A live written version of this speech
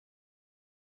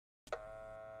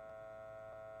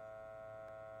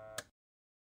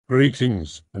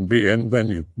Greetings and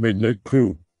bienvenue, Midnight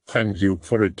Crew. Thank you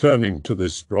for returning to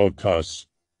this broadcast,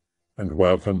 and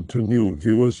welcome to new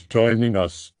viewers joining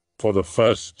us for the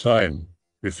first time.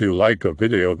 If you like a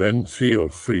video, then feel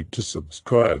free to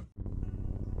subscribe.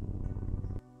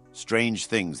 Strange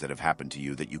things that have happened to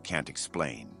you that you can't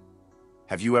explain.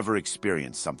 Have you ever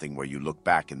experienced something where you look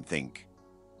back and think,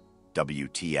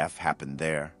 WTF happened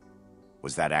there?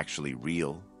 Was that actually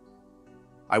real?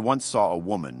 I once saw a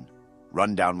woman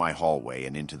run down my hallway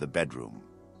and into the bedroom.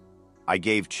 I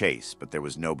gave chase, but there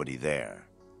was nobody there.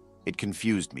 It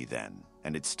confused me then,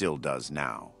 and it still does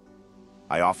now.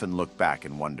 I often look back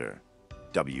and wonder,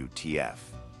 WTF?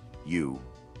 You?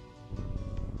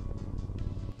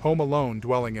 Home alone,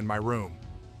 dwelling in my room.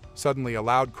 Suddenly a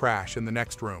loud crash in the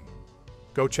next room.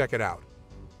 Go check it out.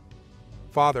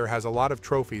 Father has a lot of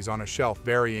trophies on a shelf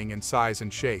varying in size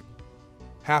and shape.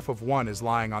 Half of one is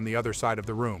lying on the other side of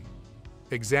the room.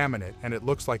 Examine it and it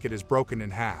looks like it is broken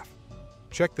in half.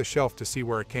 Check the shelf to see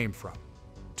where it came from.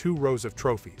 2 rows of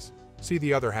trophies. See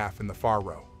the other half in the far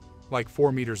row, like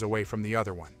 4 meters away from the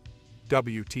other one.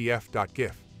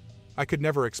 WTF.gif. I could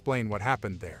never explain what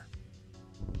happened there.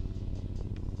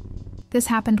 This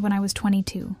happened when I was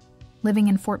 22, living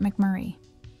in Fort McMurray.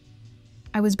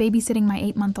 I was babysitting my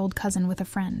 8-month-old cousin with a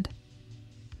friend.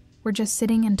 We're just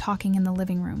sitting and talking in the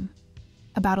living room.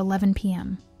 About 11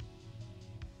 p.m.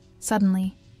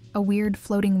 Suddenly, a weird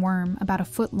floating worm about a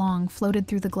foot long floated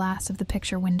through the glass of the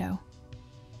picture window.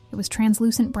 It was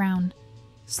translucent brown,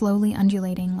 slowly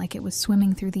undulating like it was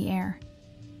swimming through the air.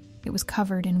 It was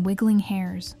covered in wiggling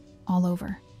hairs all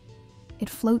over. It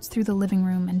floats through the living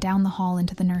room and down the hall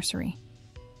into the nursery.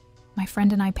 My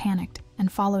friend and I panicked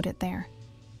and followed it there.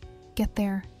 Get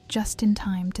there just in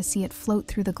time to see it float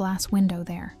through the glass window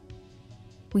there.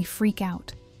 We freak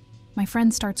out. My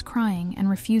friend starts crying and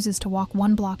refuses to walk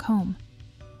 1 block home.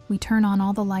 We turn on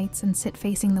all the lights and sit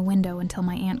facing the window until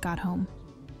my aunt got home.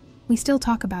 We still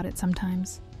talk about it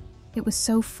sometimes. It was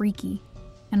so freaky,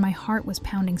 and my heart was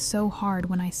pounding so hard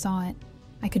when I saw it,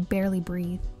 I could barely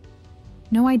breathe.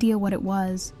 No idea what it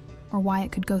was or why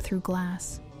it could go through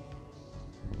glass.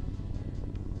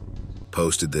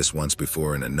 Posted this once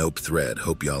before in a Nope thread,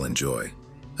 hope y'all enjoy.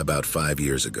 About 5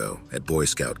 years ago, at Boy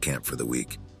Scout camp for the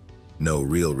week. No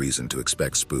real reason to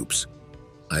expect spoops.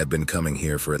 I have been coming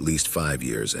here for at least 5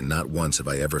 years, and not once have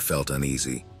I ever felt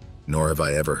uneasy, nor have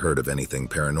I ever heard of anything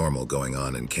paranormal going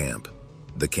on in camp.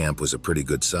 The camp was a pretty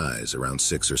good size, around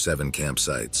 6 or 7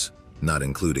 campsites, not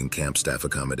including camp staff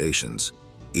accommodations.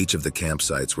 Each of the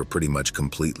campsites were pretty much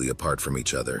completely apart from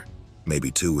each other.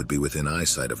 Maybe 2 would be within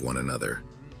eyesight of one another.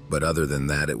 But other than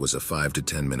that, it was a 5 to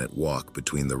 10 minute walk,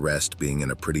 between the rest being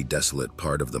in a pretty desolate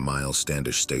part of the Miles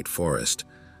Standish State Forest,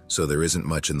 so there isn't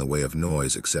much in the way of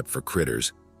noise except for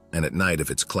critters, and at night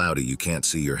if it's cloudy you can't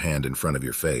see your hand in front of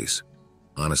your face.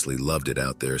 Honestly loved it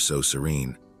out there, so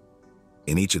serene.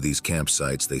 In each of these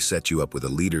campsites they set you up with a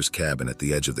leader's cabin at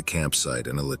the edge of the campsite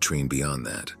and a latrine beyond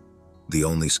that. The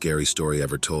only scary story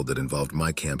ever told that involved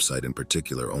my campsite in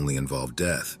particular only involved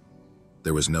death.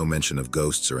 There was no mention of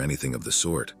ghosts or anything of the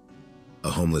sort. A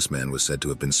homeless man was said to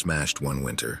have been smashed one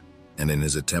winter, and in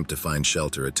his attempt to find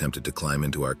shelter attempted to climb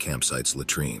into our campsite's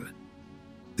latrine.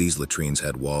 These latrines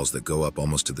had walls that go up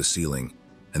almost to the ceiling,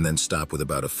 and then stop with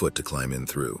about a foot to climb in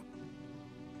through.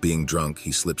 Being drunk,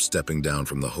 he slipped stepping down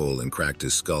from the hole and cracked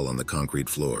his skull on the concrete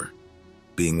floor.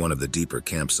 Being one of the deeper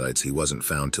campsites, he wasn't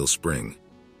found till spring.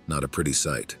 Not a pretty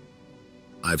sight.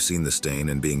 I've seen the stain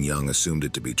and being young assumed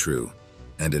it to be true.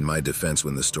 And in my defense,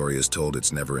 when the story is told,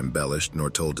 it's never embellished nor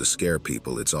told to scare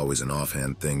people. It's always an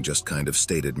offhand thing, just kind of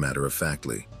stated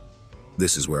matter-of-factly.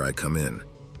 This is where I come in.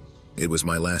 It was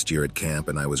my last year at camp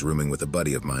and I was rooming with a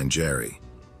buddy of mine, Jerry.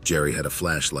 Jerry had a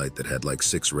flashlight that had like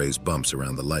 6 raised bumps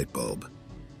around the light bulb.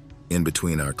 In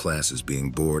between our classes, being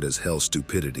bored as hell,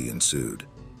 stupidity ensued.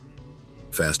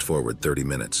 Fast forward 30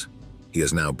 minutes. He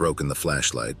has now broken the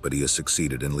flashlight, but he has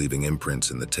succeeded in leaving imprints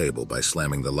in the table by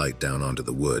slamming the light down onto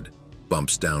the wood.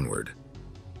 Bumps downward.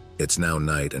 It's now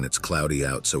night and it's cloudy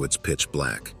out, so it's pitch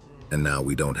black, and now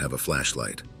we don't have a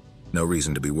flashlight. No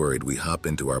reason to be worried. We hop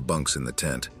into our bunks in the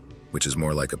tent, which is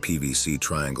more like a PVC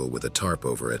triangle with a tarp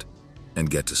over it, and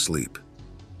get to sleep.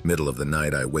 Middle of the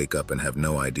night I wake up and have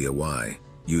no idea why.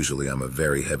 Usually I'm a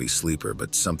very heavy sleeper,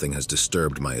 but something has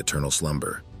disturbed my eternal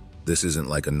slumber. This isn't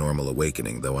like a normal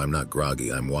awakening, though I'm not groggy,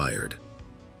 I'm wired.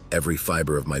 Every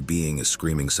fiber of my being is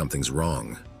screaming something's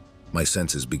wrong. My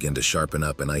senses begin to sharpen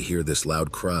up and I hear this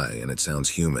loud cry and it sounds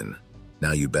human.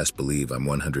 Now you best believe I'm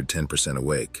 110%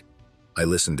 awake. I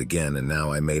listened again and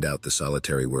now I made out the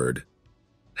solitary word,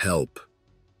 help.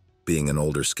 Being an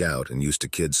older scout and used to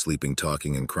kids sleeping,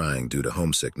 talking, and crying due to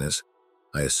homesickness,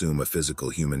 I assume a physical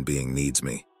human being needs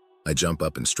me. I jump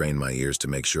up and strain my ears to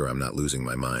make sure I'm not losing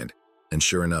my mind. And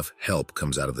sure enough, help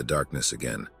comes out of the darkness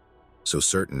again. So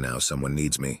certain now someone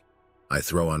needs me. I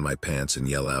throw on my pants and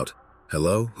yell out,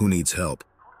 "Hello? Who needs help?"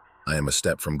 I am a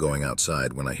step from going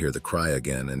outside when I hear the cry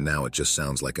again, and now it just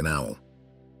sounds like an owl.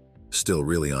 Still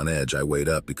really on edge, I wait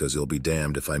up because it'll be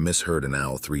damned if I misheard an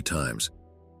owl 3 times.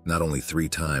 Not only 3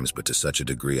 times, but to such a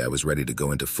degree I was ready to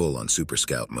go into full-on Super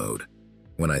Scout mode.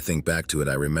 When I think back to it,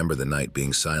 I remember the night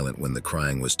being silent when the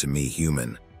crying was to me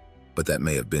human. But that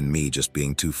may have been me just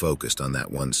being too focused on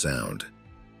that one sound.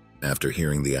 After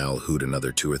hearing the owl hoot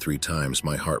another 2 or 3 times,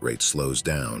 my heart rate slows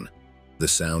down. The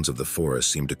sounds of the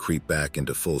forest seem to creep back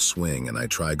into full swing, and I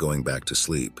try going back to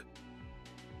sleep.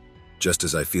 Just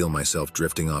as I feel myself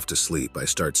drifting off to sleep, I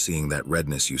start seeing that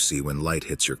redness you see when light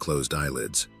hits your closed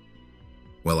eyelids.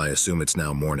 Well, I assume it's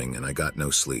now morning, and I got no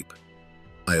sleep.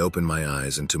 I open my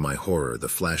eyes, and to my horror, the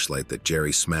flashlight that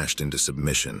Jerry smashed into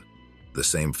submission, the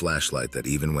same flashlight that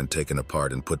even when taken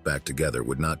apart and put back together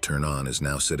would not turn on, is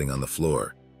now sitting on the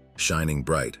floor, shining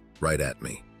bright, right at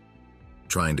me.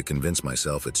 Trying to convince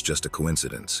myself it's just a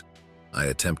coincidence. I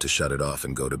attempt to shut it off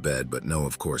and go to bed, but no,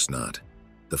 of course not.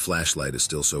 The flashlight is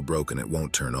still so broken it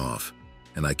won't turn off,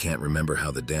 and I can't remember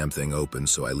how the damn thing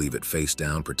opens, so I leave it face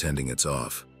down pretending it's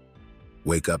off.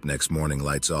 Wake up next morning,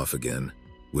 lights off again.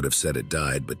 Would have said it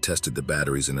died, but tested the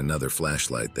batteries in another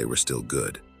flashlight, they were still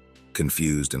good.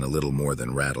 Confused and a little more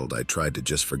than rattled, I tried to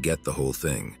just forget the whole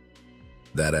thing.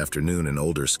 That afternoon, an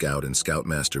older scout and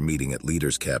scoutmaster meeting at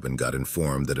leader's cabin got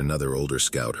informed that another older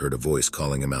scout heard a voice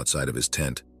calling him outside of his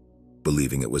tent,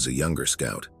 believing it was a younger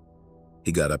scout.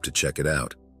 He got up to check it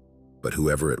out, but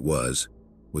whoever it was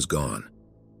gone.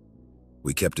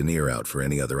 We kept an ear out for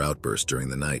any other outbursts during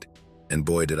the night, and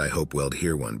boy did I hope well to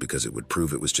hear one, because it would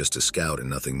prove it was just a scout and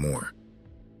nothing more.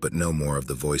 But no more of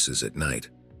the voices at night,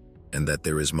 and that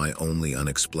there is my only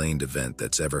unexplained event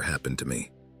that's ever happened to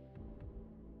me.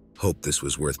 Hope this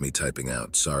was worth me typing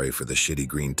out. Sorry for the shitty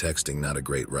green texting, not a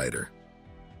great writer.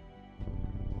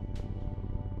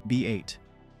 B8.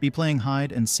 Be playing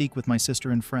hide and seek with my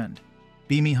sister and friend.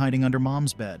 B me hiding under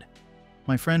mom's bed.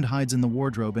 My friend hides in the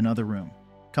wardrobe in other room.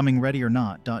 Coming ready or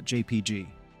not. .jpg.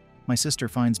 My sister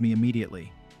finds me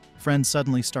immediately. Friend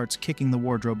suddenly starts kicking the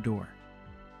wardrobe door.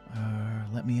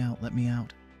 Let me out, let me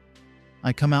out.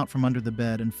 I come out from under the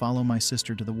bed and follow my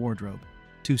sister to the wardrobe,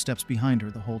 2 steps behind her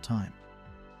the whole time.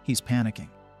 He's panicking.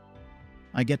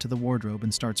 I get to the wardrobe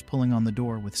and starts pulling on the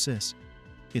door with sis.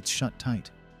 It's shut tight.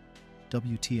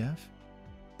 WTF?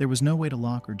 There was no way to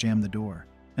lock or jam the door,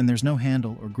 and there's no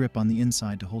handle or grip on the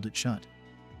inside to hold it shut.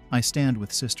 I stand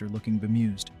with sister looking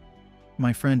bemused.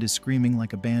 My friend is screaming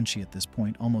like a banshee at this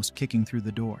point, almost kicking through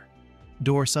the door.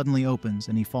 Door suddenly opens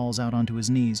and he falls out onto his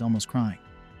knees, almost crying.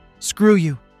 "Screw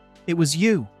you! It was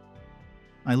you!"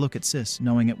 I look at sis,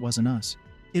 knowing it wasn't us.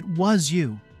 "It was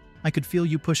you! I could feel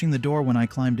you pushing the door when I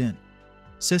climbed in."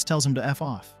 Sis tells him to F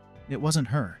off. It wasn't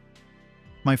her.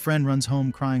 My friend runs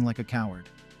home crying like a coward.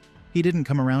 He didn't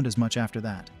come around as much after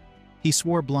that. He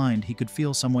swore blind he could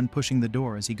feel someone pushing the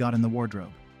door as he got in the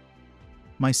wardrobe.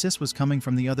 My sis was coming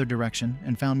from the other direction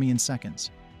and found me in seconds.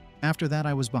 After that,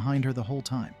 I was behind her the whole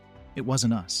time. It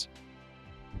wasn't us.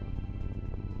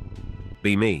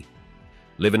 Be me.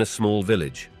 Live in a small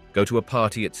village. Go to a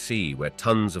party at sea where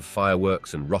tons of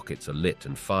fireworks and rockets are lit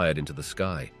and fired into the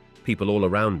sky. People all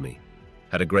around me.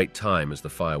 Had a great time as the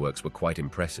fireworks were quite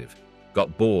impressive.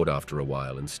 Got bored after a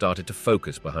while and started to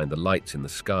focus behind the lights in the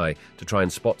sky to try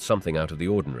and spot something out of the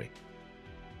ordinary.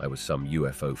 I was some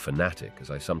UFO fanatic, as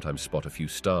I sometimes spot a few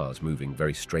stars moving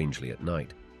very strangely at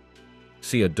night.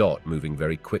 See a dot moving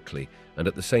very quickly, and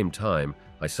at the same time,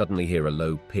 I suddenly hear a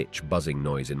low-pitch buzzing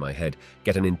noise in my head,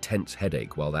 get an intense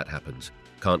headache while that happens.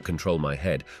 Can't control my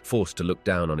head, forced to look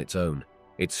down on its own.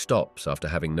 It stops after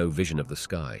having no vision of the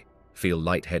sky. Feel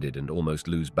lightheaded and almost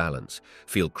lose balance.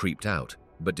 Feel creeped out,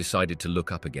 but decided to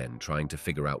look up again, trying to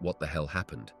figure out what the hell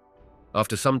happened.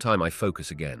 After some time I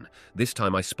focus again. This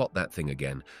time I spot that thing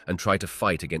again and try to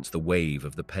fight against the wave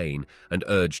of the pain and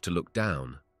urge to look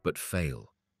down, but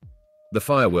fail. The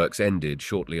fireworks ended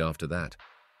shortly after that.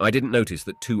 I didn't notice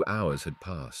that 2 hours had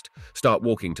passed. Start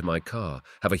walking to my car,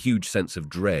 have a huge sense of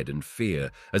dread and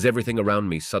fear as everything around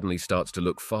me suddenly starts to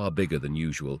look far bigger than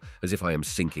usual, as if I am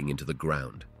sinking into the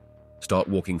ground. Start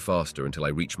walking faster until I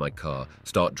reach my car,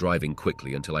 start driving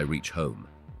quickly until I reach home.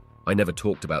 I never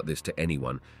talked about this to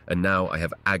anyone, and now I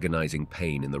have agonizing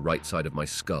pain in the right side of my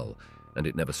skull, and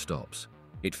it never stops.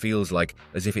 It feels like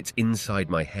as if it's inside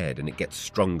my head and it gets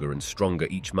stronger and stronger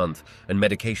each month, and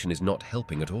medication is not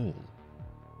helping at all.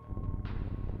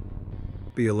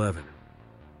 B11.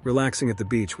 Relaxing at the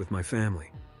beach with my family.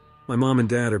 My mom and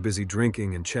dad are busy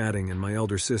drinking and chatting, and my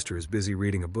elder sister is busy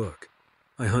reading a book.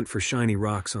 I hunt for shiny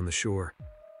rocks on the shore.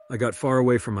 I got far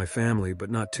away from my family, but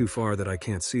not too far that I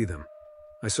can't see them.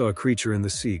 I saw a creature in the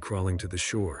sea crawling to the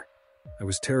shore. I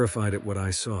was terrified at what I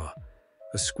saw.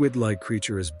 A squid-like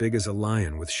creature as big as a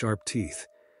lion with sharp teeth.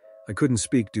 I couldn't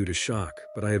speak due to shock,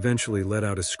 but I eventually let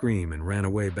out a scream and ran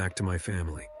away back to my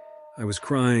family. I was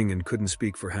crying and couldn't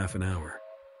speak for half an hour.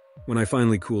 When I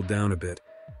finally cooled down a bit,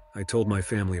 I told my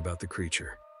family about the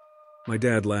creature. My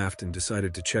dad laughed and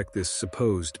decided to check this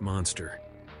supposed monster.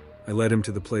 I led him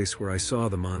to the place where I saw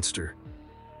the monster,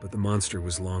 but the monster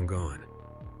was long gone.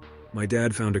 My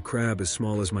dad found a crab as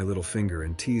small as my little finger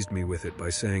and teased me with it by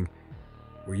saying,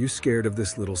 "Were you scared of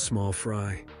this little small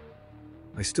fry?"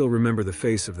 I still remember the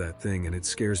face of that thing, and it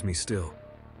scares me still.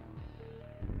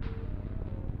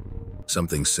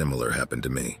 Something similar happened to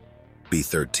me.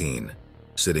 B13,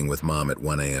 sitting with mom at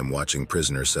 1 a.m. watching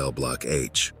Prisoner Cell Block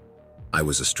H. I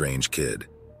was a strange kid.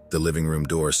 The living room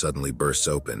door suddenly bursts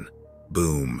open.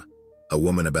 Boom. A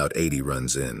woman about 80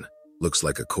 runs in. Looks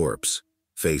like a corpse.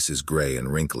 Face is gray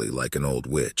and wrinkly like an old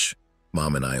witch.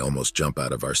 Mom and I almost jump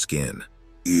out of our skin.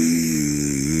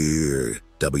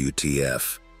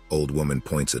 WTF. Old woman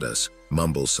points at us,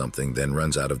 mumbles something, then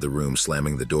runs out of the room,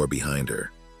 slamming the door behind her.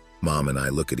 Mom and I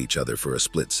look at each other for a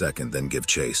split second, then give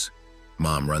chase.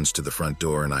 Mom runs to the front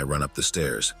door and I run up the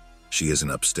stairs. She isn't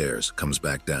upstairs, comes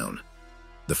back down.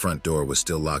 The front door was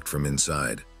still locked from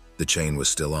inside. The chain was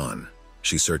still on.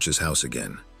 She searches house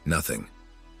again. Nothing.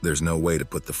 There's no way to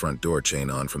put the front door chain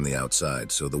on from the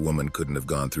outside, so the woman couldn't have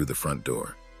gone through the front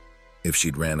door. If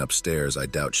she'd ran upstairs, I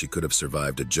doubt she could have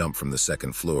survived a jump from the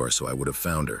second floor, so I would have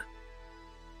found her.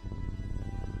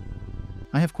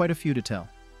 I have quite a few to tell.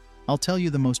 I'll tell you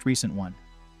the most recent one,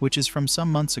 which is from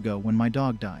some months ago when my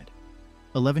dog died.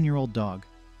 11-year-old dog.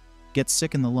 Gets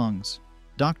sick in the lungs.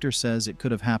 Doctor says it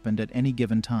could have happened at any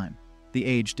given time. The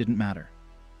age didn't matter.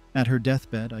 At her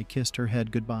deathbed, I kissed her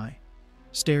head goodbye.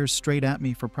 Stares straight at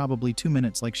me for probably 2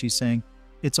 minutes like she's saying,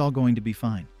 "It's all going to be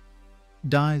fine."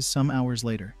 Dies some hours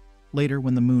later. Later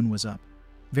when the moon was up.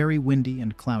 Very windy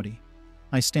and cloudy.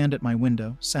 I stand at my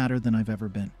window, sadder than I've ever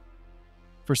been.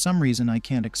 For some reason I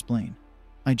can't explain.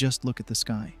 I just look at the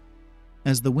sky.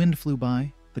 As the wind flew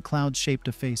by, the clouds shaped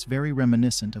a face very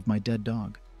reminiscent of my dead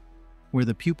dog. Where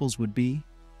the pupils would be,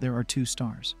 there are 2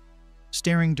 stars.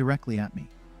 Staring directly at me,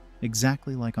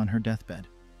 exactly like on her deathbed.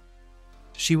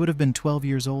 She would have been 12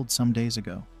 years old some days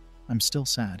ago. I'm still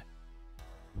sad.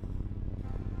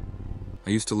 I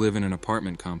used to live in an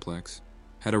apartment complex.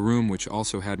 Had a room which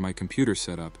also had my computer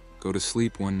set up. Go to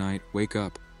sleep one night, wake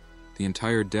up. The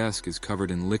entire desk is covered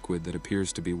in liquid that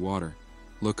appears to be water.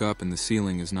 Look up and the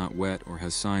ceiling is not wet or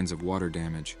has signs of water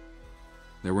damage.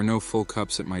 There were no full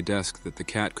cups at my desk that the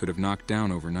cat could have knocked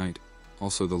down overnight.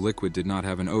 Also, the liquid did not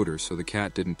have an odor, so the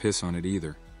cat didn't piss on it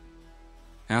either.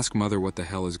 Ask Mother what the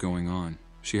hell is going on.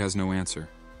 She has no answer.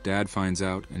 Dad finds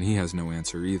out, and he has no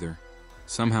answer either.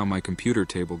 Somehow my computer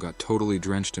table got totally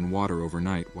drenched in water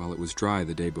overnight while it was dry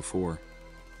the day before.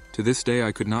 To this day,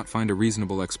 I could not find a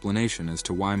reasonable explanation as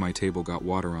to why my table got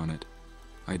water on it.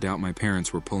 I doubt my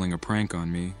parents were pulling a prank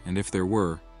on me, and if there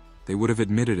were, they would have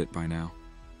admitted it by now.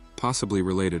 Possibly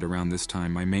related, around this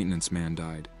time, my maintenance man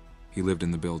died. He lived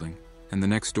in the building, and the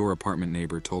next-door apartment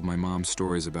neighbor told my mom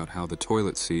stories about how the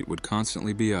toilet seat would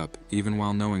constantly be up, even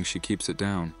while knowing she keeps it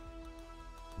down.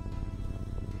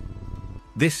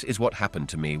 This is what happened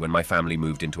to me when my family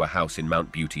moved into a house in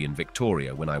Mount Beauty in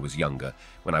Victoria when I was younger,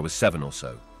 when I was 7 or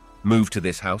so. Moved to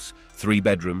this house, 3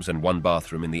 bedrooms and 1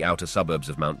 bathroom in the outer suburbs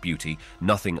of Mount Beauty,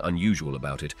 nothing unusual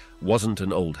about it, wasn't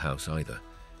an old house either.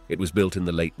 It was built in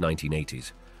the late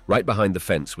 1980s. Right behind the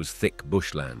fence was thick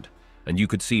bushland, and you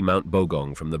could see Mount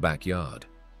Bogong from the backyard.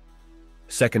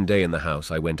 Second day in the house,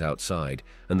 I went outside,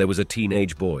 and there was a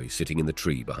teenage boy sitting in the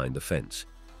tree behind the fence.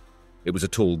 It was a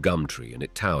tall gum tree, and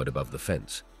it towered above the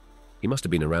fence. He must have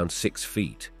been around 6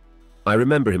 feet. I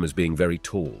remember him as being very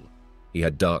tall. He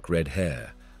had dark red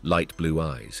hair, light blue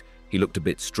eyes. He looked a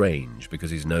bit strange because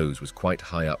his nose was quite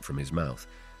high up from his mouth.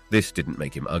 This didn't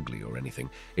make him ugly or anything.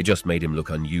 It just made him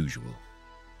look unusual.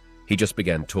 He just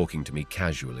began talking to me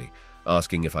casually,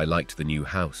 asking if I liked the new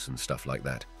house and stuff like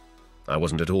that. I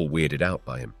wasn't at all weirded out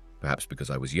by him, perhaps because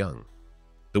I was young.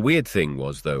 The weird thing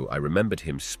was, though, I remembered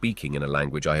him speaking in a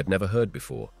language I had never heard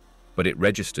before, but it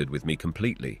registered with me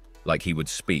completely, like he would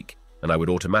speak, and I would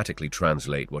automatically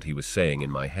translate what he was saying in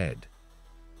my head.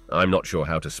 I'm not sure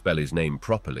how to spell his name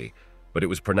properly, but it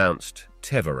was pronounced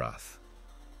Teverath.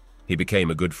 He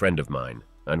became a good friend of mine,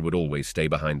 and would always stay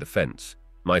behind the fence.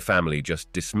 My family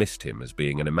just dismissed him as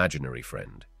being an imaginary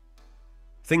friend.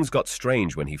 Things got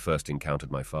strange when he first encountered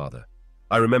my father.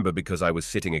 I remember because I was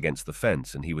sitting against the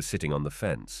fence and he was sitting on the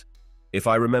fence. If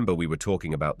I remember, we were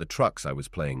talking about the trucks I was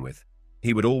playing with.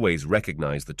 He would always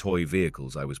recognize the toy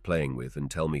vehicles I was playing with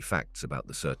and tell me facts about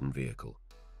the certain vehicle.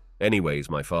 Anyways,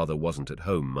 my father wasn't at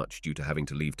home much due to having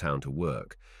to leave town to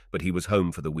work, but he was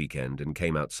home for the weekend and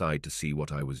came outside to see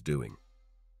what I was doing.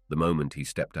 The moment he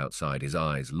stepped outside, his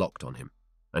eyes locked on him,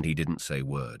 and he didn't say a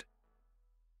word.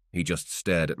 He just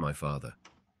stared at my father.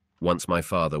 Once my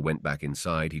father went back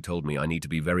inside, he told me I need to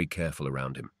be very careful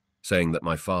around him, saying that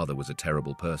my father was a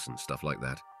terrible person, stuff like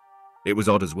that. It was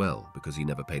odd as well, because he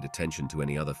never paid attention to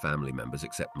any other family members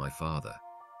except my father.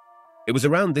 It was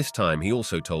around this time he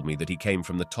also told me that he came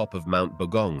from the top of Mount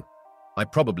Bogong. I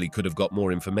probably could have got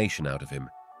more information out of him.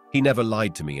 He never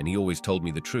lied to me and he always told me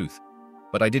the truth,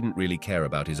 but I didn't really care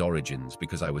about his origins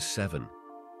because I was 7.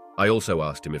 I also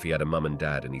asked him if he had a mum and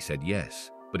dad and he said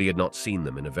yes, but he had not seen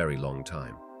them in a very long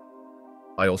time.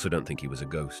 I also don't think he was a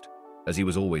ghost, as he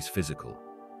was always physical.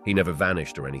 He never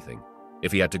vanished or anything.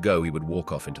 If he had to go, he would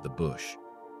walk off into the bush.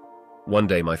 One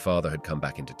day my father had come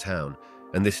back into town,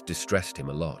 and this distressed him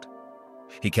a lot.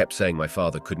 He kept saying my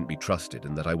father couldn't be trusted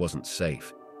and that I wasn't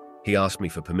safe. He asked me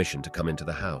for permission to come into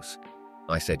the house.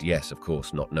 I said yes, of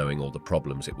course, not knowing all the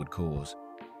problems it would cause.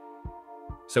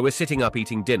 So we're sitting up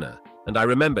eating dinner, and I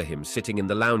remember him sitting in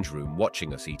the lounge room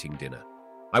watching us eating dinner.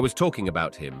 I was talking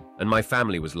about him, and my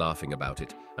family was laughing about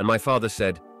it, and my father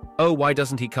said, "Oh, why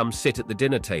doesn't he come sit at the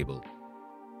dinner table?"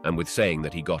 And with saying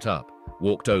that, he got up,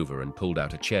 walked over and pulled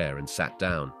out a chair and sat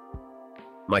down.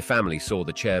 My family saw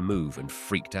the chair move and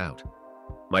freaked out.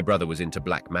 My brother was into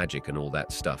black magic and all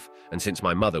that stuff, and since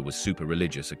my mother was super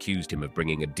religious, accused him of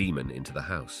bringing a demon into the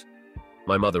house.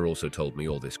 My mother also told me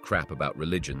all this crap about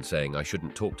religion, saying I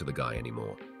shouldn't talk to the guy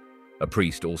anymore. A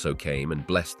priest also came and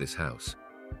blessed this house.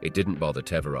 It didn't bother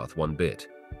Teverath one bit.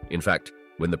 In fact,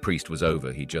 when the priest was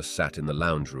over, he just sat in the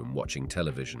lounge room watching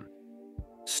television.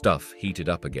 Stuff heated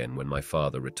up again when my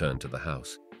father returned to the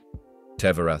house.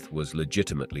 Teverath was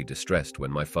legitimately distressed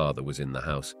when my father was in the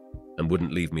house and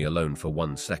wouldn't leave me alone for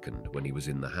 1 second when he was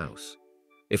in the house.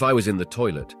 If I was in the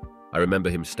toilet, I remember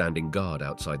him standing guard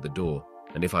outside the door,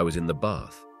 and if I was in the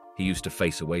bath, he used to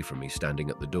face away from me standing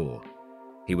at the door.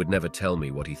 He would never tell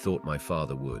me what he thought my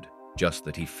father would, just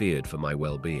that he feared for my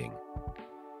well-being.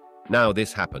 Now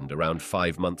this happened around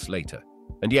 5 months later,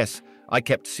 and yes, I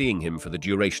kept seeing him for the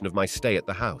duration of my stay at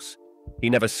the house. He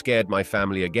never scared my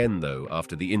family again, though,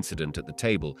 after the incident at the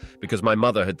table, because my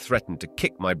mother had threatened to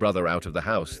kick my brother out of the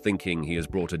house, thinking he has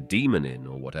brought a demon in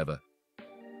or whatever.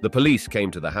 The police came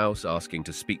to the house asking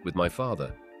to speak with my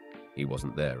father. He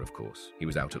wasn't there, of course. He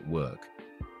was out at work.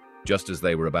 Just as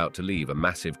they were about to leave, a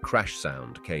massive crash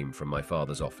sound came from my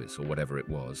father's office, or whatever it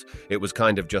was. It was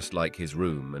kind of just like his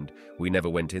room, and we never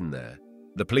went in there.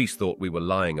 The police thought we were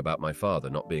lying about my father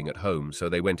not being at home, so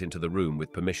they went into the room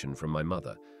with permission from my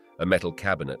mother. A metal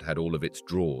cabinet had all of its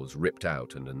drawers ripped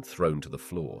out and thrown to the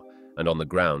floor, and on the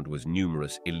ground was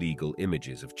numerous illegal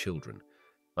images of children.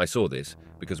 I saw this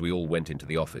because we all went into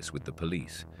the office with the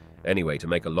police. Anyway, to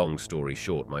make a long story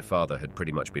short, my father had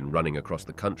pretty much been running across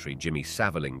the country Jimmy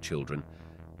Saviling children,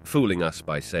 fooling us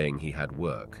by saying he had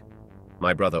work.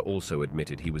 My brother also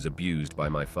admitted he was abused by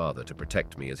my father to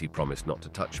protect me, as he promised not to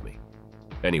touch me.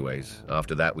 Anyways,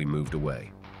 after that we moved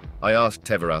away. I asked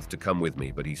Teverath to come with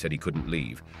me, but he said he couldn't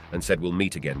leave, and said we'll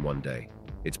meet again one day.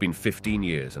 It's been 15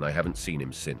 years and I haven't seen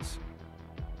him since.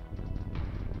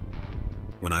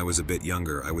 When I was a bit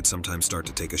younger, I would sometimes start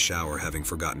to take a shower having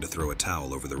forgotten to throw a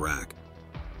towel over the rack.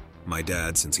 My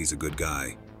dad, since he's a good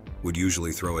guy, would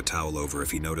usually throw a towel over if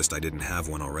he noticed I didn't have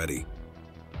one already.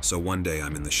 So one day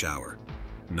I'm in the shower,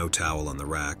 no towel on the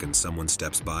rack, and someone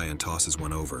steps by and tosses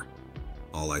one over.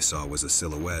 All I saw was a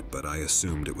silhouette, but I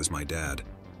assumed it was my dad.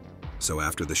 So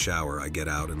after the shower, I get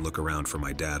out and look around for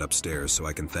my dad upstairs so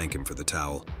I can thank him for the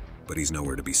towel, but he's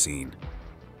nowhere to be seen.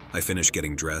 I finish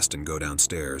getting dressed and go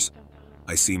downstairs.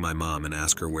 I see my mom and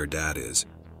ask her where Dad is.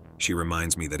 She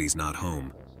reminds me that he's not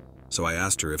home, so I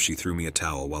asked her if she threw me a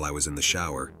towel while I was in the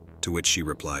shower, to which she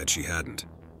replied she hadn't.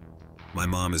 My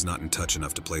mom is not in touch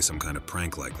enough to play some kind of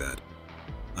prank like that.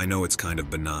 I know it's kind of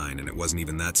benign and it wasn't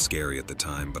even that scary at the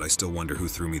time, but I still wonder who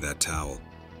threw me that towel.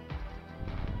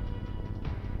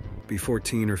 Be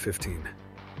 14 or 15.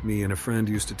 Me and a friend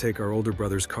used to take our older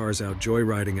brother's cars out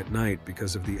joyriding at night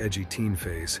because of the edgy teen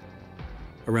phase.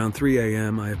 Around 3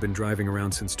 a.m., I have been driving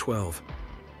around since 12.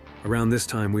 Around this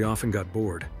time, we often got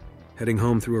bored, heading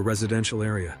home through a residential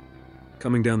area.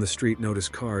 Coming down the street, notice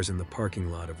cars in the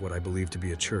parking lot of what I believe to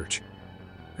be a church.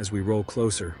 As we roll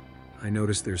closer, I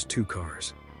notice there's 2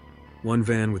 cars. One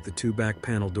van with the 2 back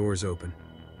panel doors open,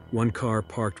 one car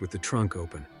parked with the trunk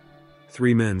open.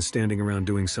 3 men standing around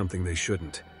doing something they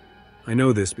shouldn't. I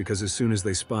know this because as soon as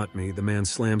they spot me, the man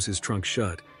slams his trunk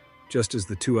shut, just as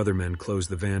the two other men close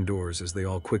the van doors as they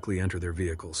all quickly enter their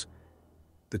vehicles.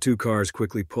 The two cars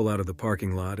quickly pull out of the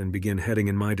parking lot and begin heading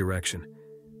in my direction.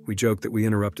 We joke that we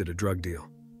interrupted a drug deal.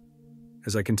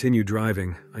 As I continue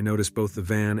driving, I notice both the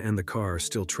van and the car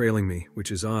still trailing me,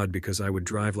 which is odd because I would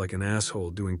drive like an asshole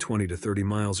doing 20 to 30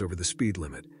 miles over the speed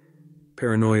limit.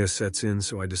 Paranoia sets in,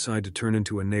 so I decide to turn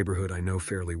into a neighborhood I know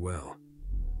fairly well.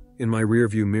 In my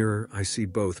rearview mirror, I see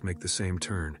both make the same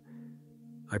turn.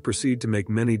 I proceed to make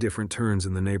many different turns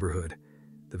in the neighborhood.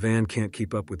 The van can't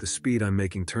keep up with the speed I'm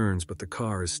making turns, but the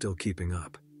car is still keeping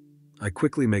up. I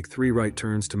quickly make 3 right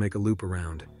turns to make a loop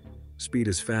around. Speed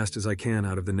as fast as I can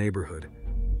out of the neighborhood.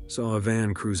 Saw a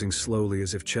van cruising slowly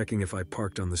as if checking if I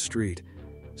parked on the street.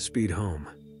 Speed home.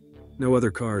 No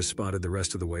other cars spotted the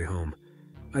rest of the way home.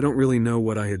 I don't really know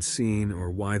what I had seen or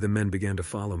why the men began to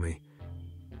follow me.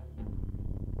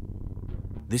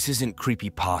 This isn't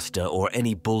creepypasta or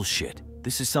any bullshit.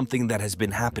 This is something that has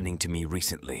been happening to me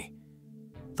recently.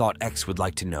 Thought X would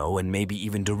like to know and maybe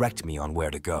even direct me on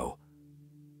where to go.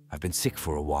 I've been sick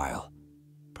for a while.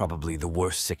 Probably the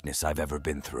worst sickness I've ever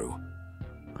been through.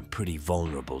 I'm pretty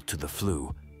vulnerable to the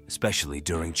flu, especially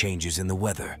during changes in the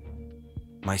weather.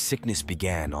 My sickness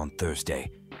began on Thursday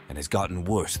and has gotten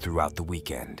worse throughout the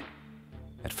weekend.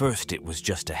 At first it was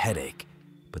just a headache,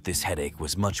 but this headache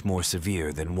was much more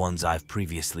severe than ones I've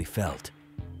previously felt.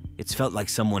 It's felt like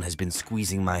someone has been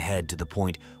squeezing my head to the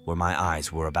point where my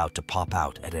eyes were about to pop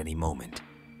out at any moment.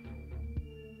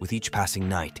 With each passing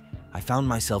night, I found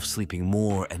myself sleeping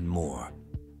more and more.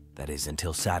 That is,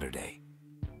 until Saturday.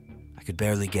 I could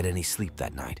barely get any sleep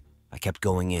that night. I kept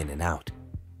going in and out.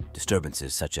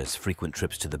 Disturbances such as frequent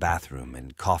trips to the bathroom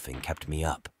and coughing kept me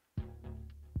up.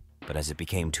 But as it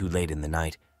became too late in the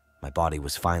night, my body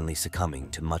was finally succumbing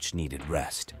to much-needed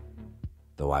rest.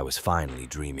 Though I was finally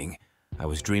dreaming, I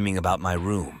was dreaming about my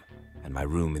room, and my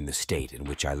room in the state in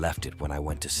which I left it when I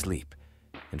went to sleep.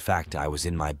 In fact, I was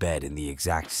in my bed in the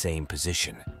exact same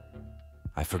position.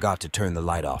 I forgot to turn the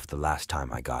light off the last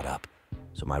time I got up,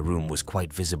 so my room was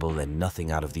quite visible and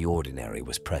nothing out of the ordinary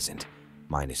was present,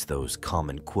 minus those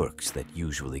common quirks that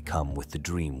usually come with the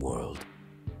dream world.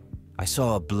 I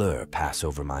saw a blur pass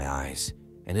over my eyes,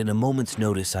 and in a moment's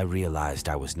notice I realized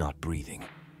I was not breathing.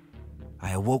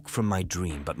 I awoke from my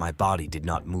dream, but my body did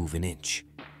not move an inch.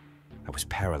 I was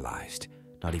paralyzed.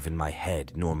 Not even my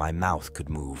head nor my mouth could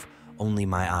move, only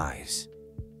my eyes.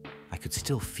 I could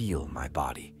still feel my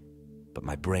body, but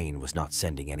my brain was not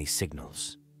sending any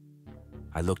signals.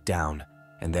 I looked down,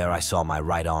 and there I saw my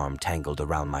right arm tangled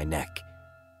around my neck.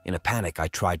 In a panic, I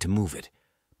tried to move it,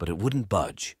 but it wouldn't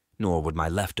budge, nor would my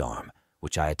left arm,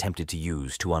 which I attempted to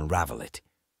use to unravel it.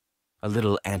 A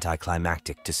little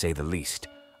anticlimactic, to say the least,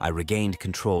 I regained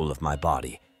control of my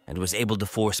body and was able to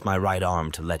force my right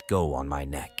arm to let go on my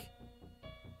neck.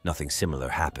 Nothing similar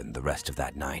happened the rest of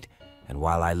that night, and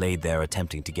while I laid there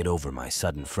attempting to get over my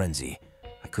sudden frenzy,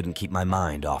 I couldn't keep my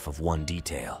mind off of one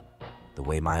detail, the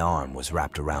way my arm was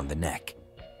wrapped around the neck.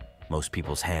 Most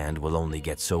people's hand will only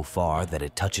get so far that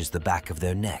it touches the back of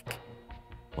their neck.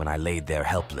 When I laid there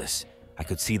helpless, I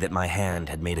could see that my hand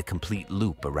had made a complete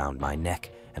loop around my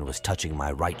neck and was touching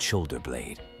my right shoulder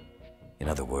blade. In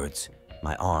other words,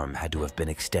 my arm had to have been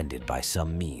extended by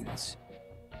some means.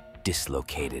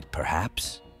 Dislocated,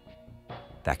 perhaps?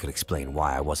 That could explain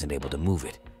why I wasn't able to move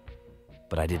it.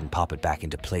 But I didn't pop it back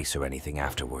into place or anything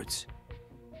afterwards.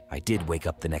 I did wake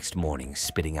up the next morning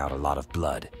spitting out a lot of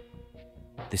blood.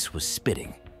 This was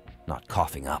spitting, not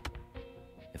coughing up.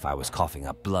 If I was coughing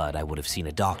up blood, I would have seen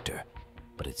a doctor,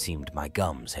 but it seemed my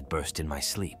gums had burst in my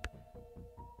sleep.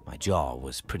 My jaw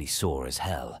was pretty sore as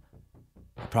hell.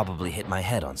 I probably hit my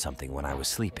head on something when I was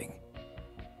sleeping.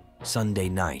 Sunday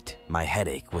night, my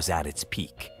headache was at its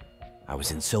peak. I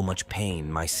was in so much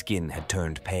pain, my skin had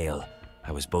turned pale.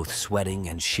 I was both sweating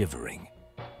and shivering.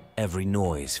 Every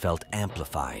noise felt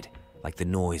amplified, like the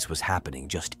noise was happening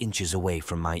just inches away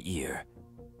from my ear.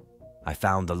 I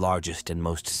found the largest and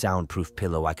most soundproof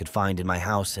pillow I could find in my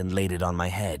house and laid it on my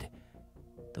head.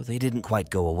 Though they didn't quite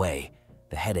go away,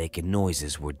 the headache and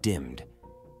noises were dimmed.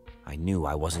 I knew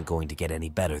I wasn't going to get any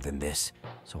better than this,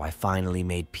 so I finally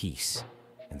made peace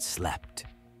and slept.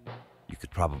 You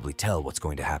could probably tell what's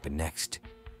going to happen next.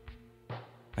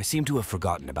 I seem to have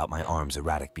forgotten about my arm's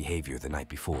erratic behavior the night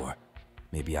before.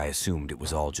 Maybe I assumed it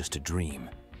was all just a dream.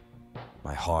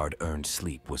 My hard-earned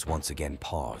sleep was once again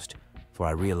paused, for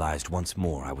I realized once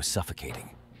more I was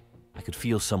suffocating. I could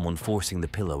feel someone forcing the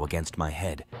pillow against my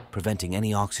head, preventing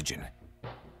any oxygen.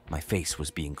 My face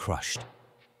was being crushed.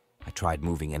 I tried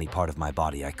moving any part of my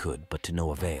body I could, but to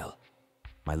no avail.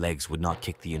 My legs would not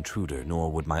kick the intruder,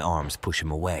 nor would my arms push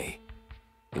him away.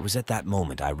 It was at that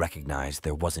moment I recognized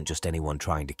there wasn't just anyone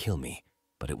trying to kill me,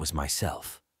 but it was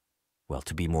myself. Well,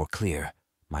 to be more clear,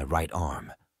 my right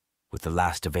arm, with the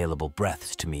last available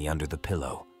breaths to me under the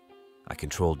pillow. I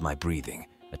controlled my breathing,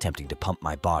 attempting to pump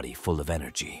my body full of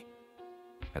energy.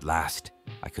 At last,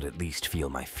 I could at least feel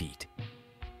my feet.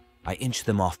 I inched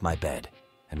them off my bed,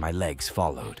 and my legs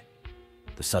followed.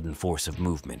 The sudden force of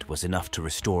movement was enough to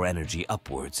restore energy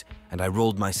upwards, and I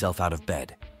rolled myself out of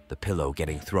bed, the pillow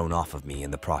getting thrown off of me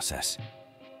in the process.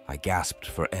 I gasped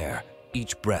for air.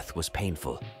 Each breath was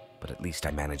painful, but at least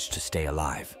I managed to stay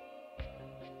alive.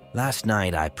 Last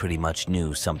night, I pretty much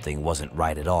knew something wasn't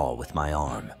right at all with my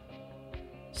arm.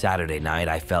 Saturday night,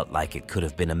 I felt like it could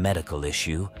have been a medical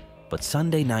issue, but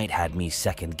Sunday night had me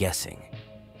second-guessing.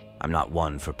 I'm not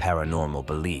one for paranormal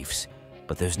beliefs,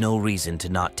 but there's no reason to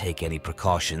not take any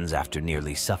precautions after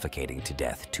nearly suffocating to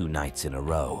death 2 nights in a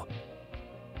row.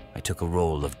 I took a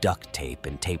roll of duct tape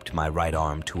and taped my right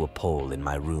arm to a pole in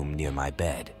my room near my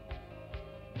bed.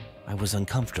 I was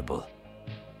uncomfortable,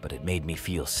 but it made me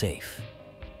feel safe.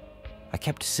 I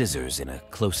kept scissors in a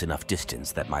close enough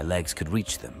distance that my legs could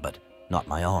reach them, but not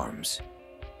my arms.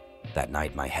 That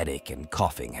night, my headache and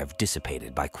coughing have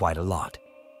dissipated by quite a lot.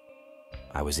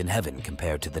 I was in heaven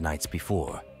compared to the nights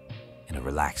before, in a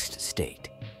relaxed state.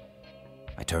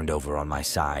 I turned over on my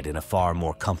side in a far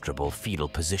more comfortable fetal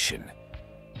position.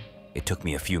 It took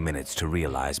me a few minutes to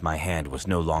realize my hand was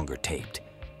no longer taped,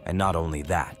 and not only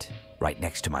that, right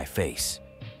next to my face.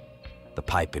 The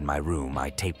pipe in my room I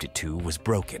taped it to was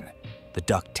broken, the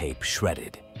duct tape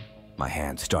shredded. My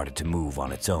hand started to move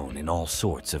on its own in all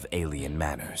sorts of alien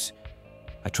manners.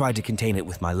 I tried to contain it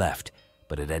with my left,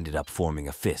 but it ended up forming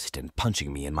a fist and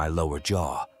punching me in my lower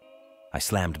jaw. I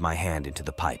slammed my hand into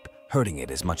the pipe, hurting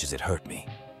it as much as it hurt me.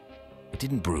 It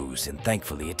didn't bruise, and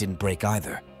thankfully it didn't break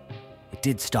either. It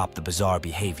did stop the bizarre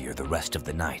behavior the rest of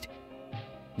the night.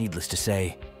 Needless to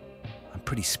say, I'm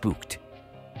pretty spooked.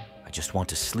 I just want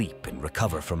to sleep and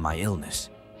recover from my illness.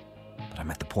 But I'm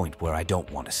at the point where I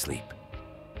don't want to sleep.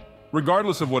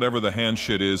 Regardless of whatever the hand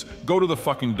shit is, go to the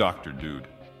fucking doctor, dude.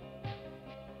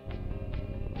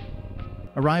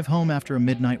 Arrive home after a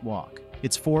midnight walk.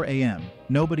 It's 4 a.m.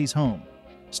 Nobody's home.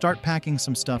 Start packing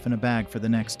some stuff in a bag for the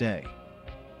next day.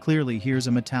 Clearly hears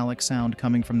a metallic sound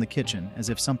coming from the kitchen as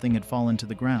if something had fallen to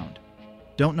the ground.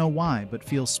 Don't know why, but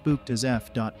feel spooked as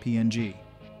f.png.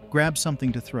 Grab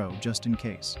something to throw just in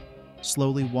case.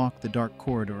 Slowly walk the dark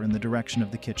corridor in the direction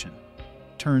of the kitchen.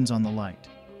 Turns on the light.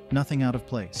 Nothing out of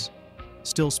place.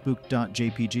 Still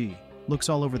spooked.jpg. Looks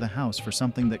all over the house for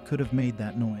something that could have made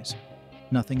that noise.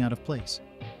 Nothing out of place.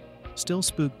 Still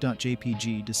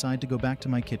spooked.jpg. Decide to go back to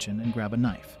my kitchen and grab a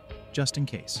knife, just in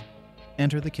case.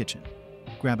 Enter the kitchen.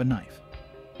 Grab a knife.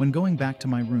 When going back to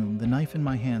my room, the knife in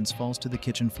my hands falls to the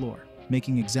kitchen floor,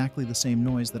 making exactly the same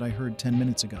noise that I heard 10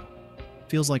 minutes ago.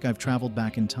 Feels like I've traveled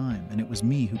back in time, and it was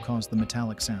me who caused the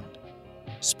metallic sound.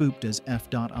 Spooked as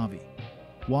f.avi.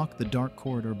 Walk the dark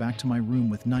corridor back to my room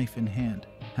with knife in hand,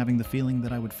 having the feeling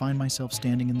that I would find myself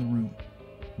standing in the room.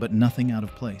 But nothing out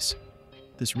of place.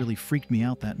 This really freaked me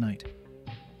out that night.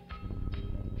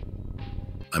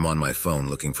 I'm on my phone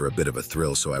looking for a bit of a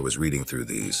thrill, so I was reading through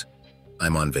these.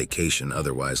 I'm on vacation,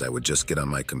 otherwise I would just get on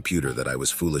my computer that I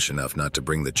was foolish enough not to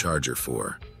bring the charger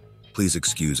for. Please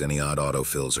excuse any odd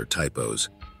autofills or typos.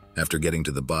 After getting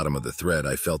to the bottom of the thread,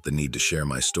 I felt the need to share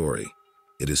my story.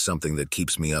 It is something that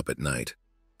keeps me up at night.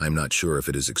 I'm not sure if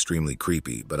it is extremely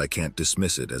creepy, but I can't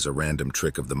dismiss it as a random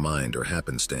trick of the mind or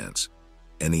happenstance.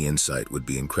 Any insight would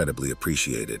be incredibly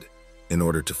appreciated. In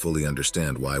order to fully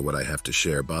understand why what I have to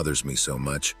share bothers me so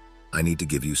much, I need to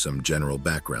give you some general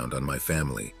background on my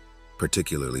family,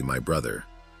 particularly my brother.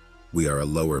 We are a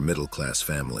lower middle-class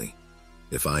family.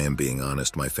 If I am being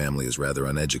honest, my family is rather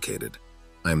uneducated.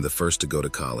 I am the first to go to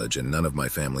college, and none of my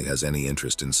family has any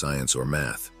interest in science or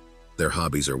math. Their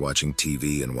hobbies are watching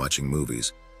TV and watching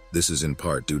movies. This is in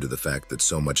part due to the fact that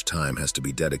so much time has to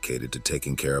be dedicated to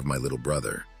taking care of my little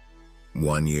brother.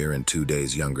 1 year and 2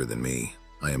 days younger than me.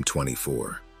 I am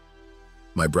 24.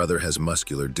 My brother has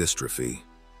muscular dystrophy.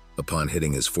 Upon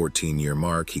hitting his 14-year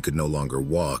mark, he could no longer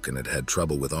walk and had had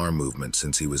trouble with arm movement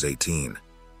since he was 18.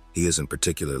 He isn't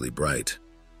particularly bright,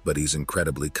 but he's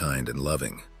incredibly kind and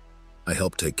loving. I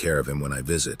help take care of him when I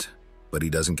visit, but he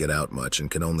doesn't get out much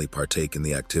and can only partake in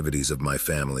the activities of my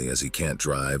family as he can't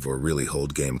drive or really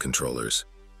hold game controllers.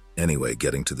 Anyway,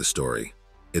 getting to the story.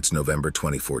 It's November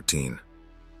 2014.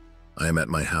 I am at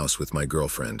my house with my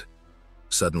girlfriend.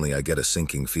 Suddenly I get a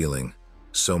sinking feeling,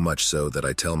 so much so that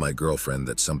I tell my girlfriend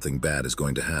that something bad is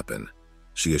going to happen.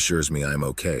 She assures me I am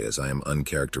okay as I am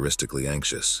uncharacteristically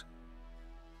anxious.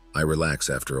 I relax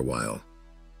after a while.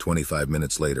 25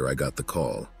 minutes later I got the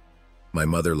call. My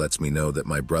mother lets me know that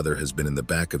my brother has been in the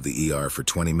back of the ER for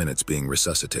 20 minutes being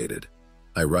resuscitated.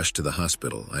 I rushed to the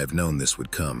hospital. I have known this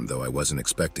would come, though I wasn't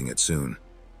expecting it soon.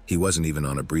 He wasn't even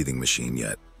on a breathing machine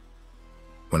yet.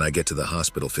 When I get to the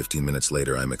hospital 15 minutes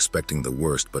later, I'm expecting the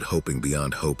worst, but hoping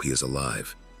beyond hope he is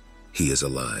alive. He is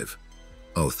alive.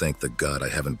 Oh, thank the God I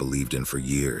haven't believed in for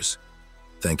years.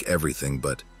 Thank everything,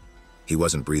 but he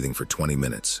wasn't breathing for 20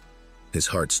 minutes. His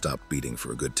heart stopped beating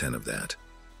for a good 10 of that.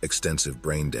 Extensive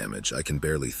brain damage. I can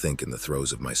barely think in the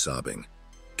throes of my sobbing.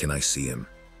 Can I see him?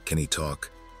 Can he talk?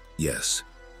 Yes.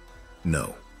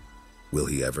 No. Will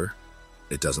he ever?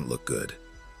 It doesn't look good.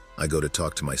 I go to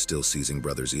talk to my still seizing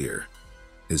brother's ear.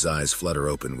 His eyes flutter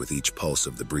open with each pulse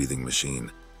of the breathing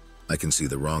machine. I can see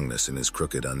the wrongness in his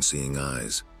crooked, unseeing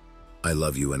eyes. I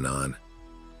love you, Anon.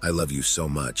 I love you so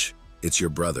much. It's your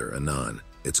brother, Anon.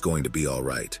 It's going to be all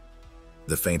right.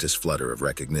 The faintest flutter of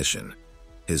recognition.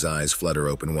 His eyes flutter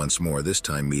open once more, this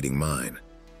time meeting mine.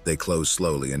 They close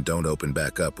slowly and don't open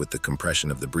back up with the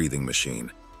compression of the breathing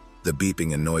machine. The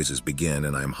beeping and noises begin,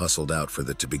 and I am hustled out for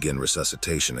to begin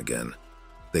resuscitation again.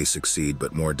 They succeed,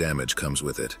 but more damage comes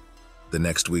with it. The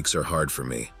next weeks are hard for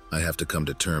me. I have to come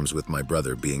to terms with my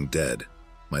brother being dead.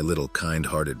 My little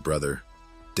kind-hearted brother,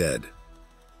 dead.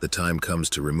 The time comes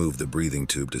to remove the breathing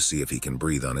tube to see if he can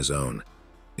breathe on his own.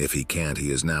 If he can't,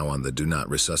 he is now on the do not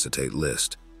resuscitate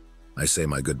list. I say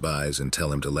my goodbyes and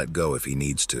tell him to let go if he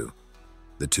needs to.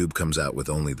 The tube comes out with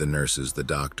only the nurses, the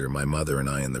doctor, my mother, and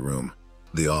I in the room.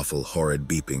 The awful, horrid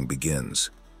beeping begins.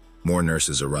 More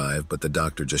nurses arrive, but the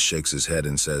doctor just shakes his head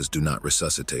and says, "Do not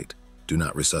resuscitate. Do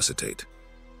not resuscitate."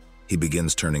 He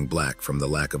begins turning black from the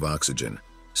lack of oxygen.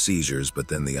 Seizures, but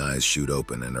then the eyes shoot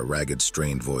open and a ragged,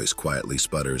 strained voice quietly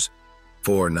sputters,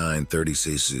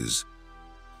 4936.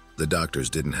 The doctors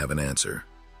didn't have an answer.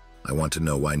 I want to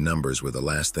know why numbers were the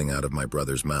last thing out of my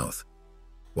brother's mouth.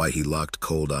 Why he locked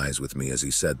cold eyes with me as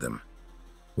he said them.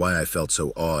 Why I felt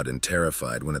so awed and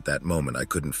terrified when at that moment I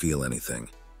couldn't feel anything.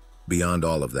 Beyond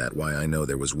all of that, why I know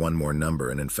there was one more number,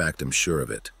 and in fact I'm sure of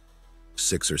it.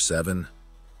 6 or 7?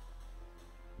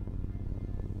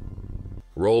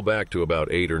 Roll back to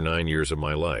about 8 or 9 years of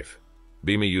my life.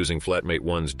 Be me using flatmate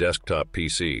 1's desktop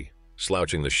PC,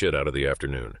 slouching the shit out of the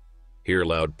afternoon. Hear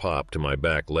loud pop to my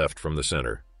back left from the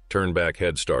center. Turn back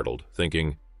head startled,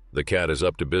 thinking, the cat is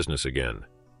up to business again.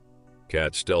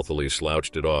 Cat stealthily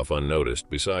slouched it off unnoticed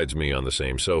besides me on the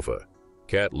same sofa.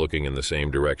 Cat looking in the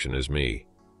same direction as me.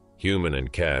 Human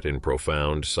and cat in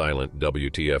profound, silent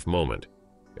WTF moment.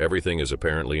 Everything is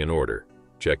apparently in order.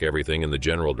 Check everything in the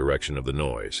general direction of the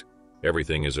noise.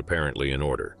 Everything is apparently in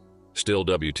order. Still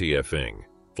WTFing.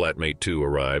 Flatmate 2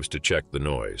 arrives to check the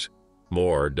noise.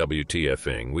 More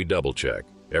WTFing. We double check.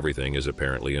 Everything is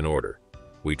apparently in order.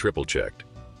 We triple checked.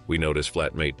 We notice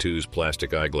flatmate 2's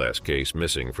plastic eyeglass case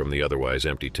missing from the otherwise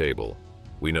empty table.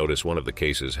 We notice one of the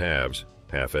case's halves,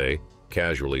 half A,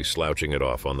 casually slouching it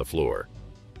off on the floor.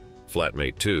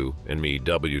 Flatmate 2 and me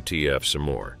WTF some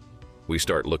more. We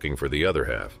start looking for the other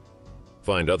half.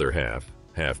 Find other half,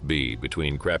 half B,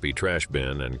 between crappy trash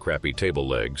bin and crappy table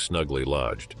leg snugly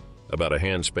lodged. About a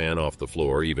handspan off the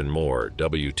floor, even more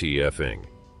WTFing.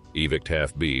 Evict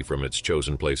half B from its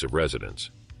chosen place of residence.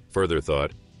 Further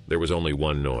thought, there was only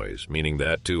one noise, meaning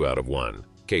that 2 out of 1.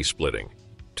 Case splitting.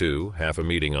 2, half a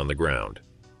meeting on the ground.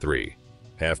 3,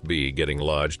 half B getting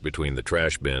lodged between the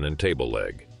trash bin and table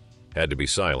leg. Had to be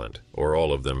silent, or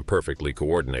all of them perfectly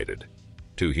coordinated.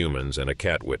 2 humans and a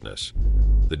cat witness.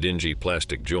 The dingy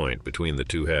plastic joint between the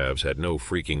 2 halves had no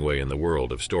freaking way in the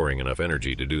world of storing enough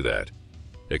energy to do that.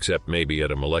 Except maybe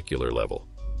at a molecular level.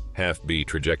 Half B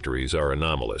trajectories are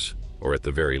anomalous, or at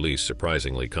the very least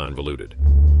surprisingly convoluted.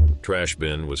 Trash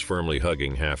bin was firmly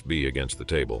hugging half B against the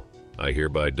table. I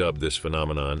hereby dub this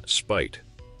phenomenon SPITE,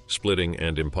 splitting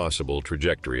and impossible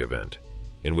trajectory event,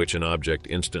 in which an object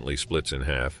instantly splits in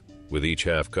half, with each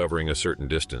half covering a certain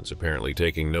distance, apparently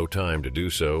taking no time to do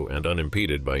so and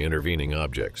unimpeded by intervening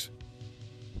objects.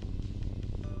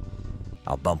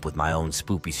 I'll bump with my own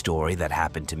spoopy story that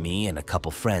happened to me and a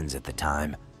couple friends at the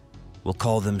time. We'll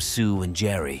call them Sue and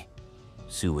Jerry.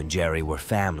 Sue and Jerry were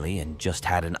family and just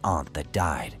had an aunt that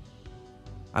died.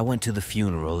 I went to the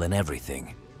funeral and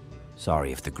everything.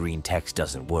 Sorry if the Greentext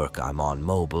doesn't work, I'm on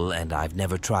mobile and I've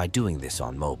never tried doing this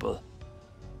on mobile.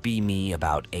 Be me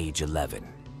about age 11,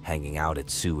 hanging out at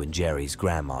Sue and Jerry's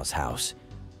grandma's house.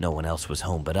 No one else was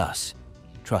home but us.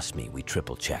 Trust me, we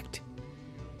triple checked.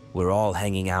 We're all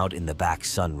hanging out in the back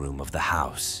sunroom of the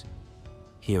house.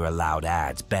 Hear a loud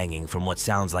ads banging from what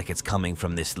sounds like it's coming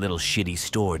from this little shitty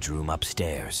storage room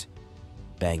upstairs.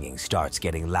 Banging starts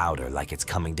getting louder like it's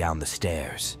coming down the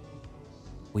stairs.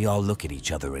 We all look at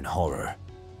each other in horror.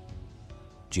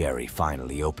 Jerry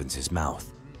finally opens his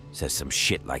mouth, says some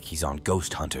shit like he's on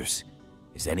Ghost Hunters.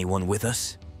 Is anyone with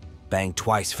us? Bang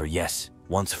twice for yes,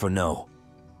 once for no.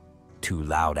 2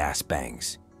 loud-ass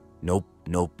bangs. Nope,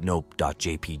 nope, nope,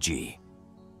 .jpg.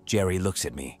 Jerry looks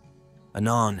at me.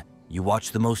 Anon, you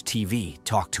watch the most TV,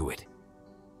 talk to it.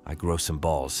 I grow some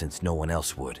balls since no one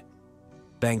else would.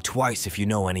 Bang twice if you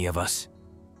know any of us.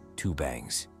 2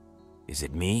 bangs. Is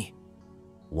it me?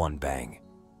 1 bang.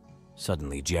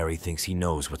 Suddenly, Jerry thinks he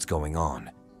knows what's going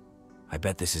on. I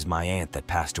bet this is my aunt that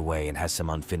passed away and has some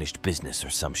unfinished business or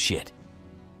some shit.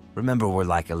 Remember, we're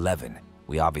like 11.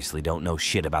 We obviously don't know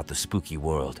shit about the spooky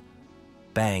world.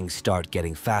 Bangs start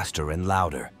getting faster and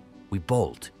louder. We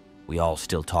bolt. We all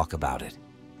still talk about it.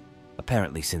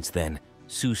 Apparently since then,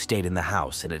 Sue stayed in the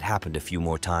house and it happened a few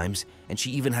more times, and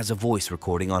she even has a voice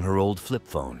recording on her old flip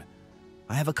phone.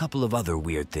 I have a couple of other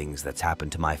weird things that's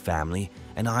happened to my family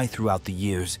and I throughout the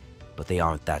years, but they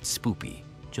aren't that spoopy,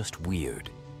 just weird.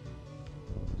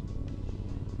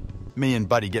 Me and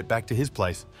Buddy get back to his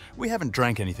place. We haven't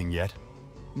drank anything yet.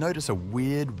 Notice a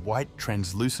weird, white,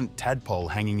 translucent tadpole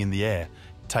hanging in the air,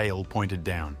 tail pointed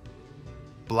down.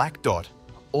 Black dot,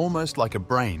 almost like a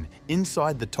brain,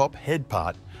 inside the top head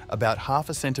part, about ½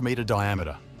 a centimetre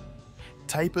diameter.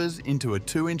 Tapers into a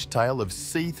 2-inch tail of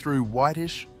see-through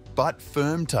whitish, but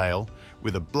firm tail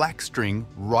with a black string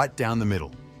right down the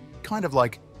middle, kind of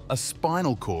like a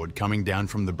spinal cord coming down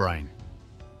from the brain.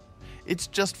 It's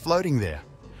just floating there,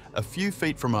 a few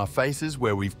feet from our faces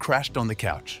where we've crashed on the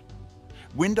couch.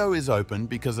 Window is open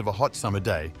because of a hot summer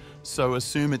day, so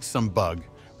assume it's some bug,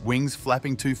 wings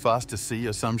flapping too fast to see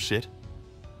or some shit.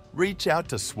 Reach out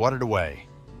to swat it away.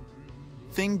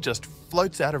 Thing just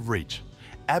floats out of reach.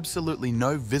 Absolutely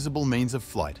no visible means of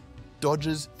flight.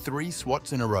 Dodges 3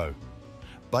 swats in a row.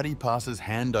 Buddy passes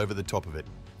hand over the top of it,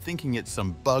 thinking it's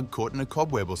some bug caught in a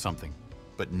cobweb or something.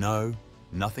 But no,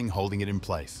 nothing holding it in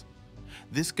place.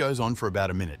 This goes on for about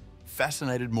a minute,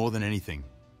 fascinated more than anything.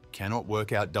 Cannot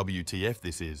work out WTF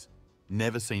this is.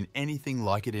 Never seen anything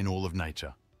like it in all of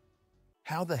nature.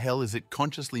 How the hell is it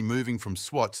consciously moving from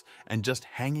swats and just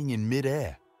hanging in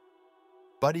mid-air?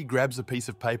 Buddy grabs a piece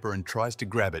of paper and tries to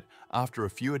grab it. After a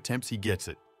few attempts he gets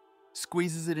it.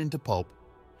 Squeezes it into pulp.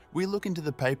 We look into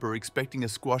the paper expecting a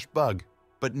squash bug,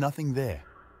 but nothing there.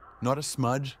 Not a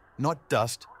smudge, not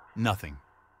dust, nothing.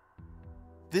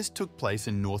 This took place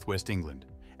in northwest England,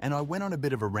 and I went on a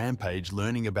bit of a rampage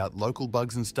learning about local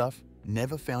bugs and stuff.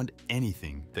 Never found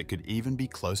anything that could even be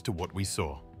close to what we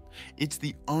saw. It's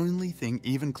the only thing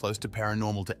even close to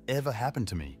paranormal to ever happen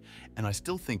to me, and I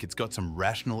still think it's got some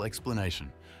rational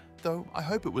explanation, though I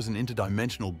hope it was an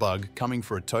interdimensional bug coming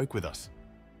for a toke with us.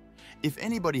 If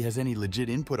anybody has any legit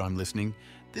input, I'm listening.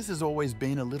 This has always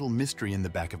been a little mystery in the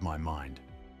back of my mind.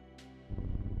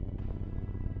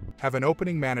 Have an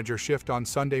opening manager shift on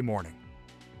Sunday morning.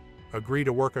 Agree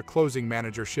to work a closing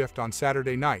manager shift on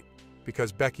Saturday night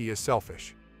because Becky is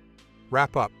selfish.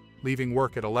 Wrap up, leaving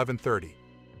work at 11:30.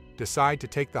 Decide to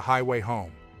take the highway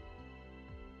home.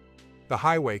 The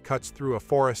highway cuts through a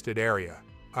forested area.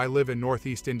 I live in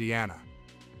northeast Indiana.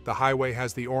 The highway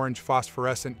has the orange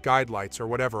phosphorescent guide lights or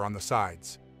whatever on the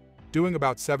sides. Doing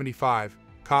about 75,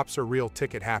 cops are real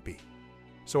ticket happy.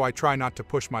 So I try not to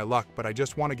push my luck, but I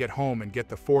just want to get home and get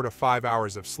the 4 to 5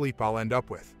 hours of sleep I'll end up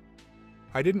with.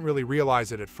 I didn't really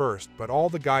realize it at first, but all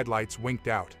the guide lights winked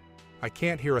out. I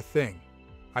can't hear a thing.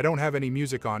 I don't have any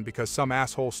music on because some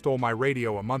asshole stole my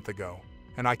radio a month ago,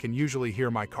 and I can usually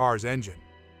hear my car's engine.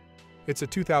 It's a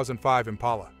 2005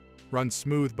 Impala. Runs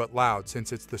smooth but loud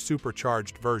since it's the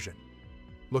supercharged version.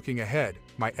 Looking ahead,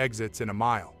 my exit's in a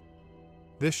mile.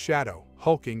 This shadow,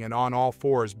 hulking and on all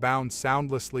fours, bounds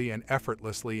soundlessly and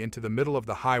effortlessly into the middle of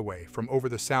the highway from over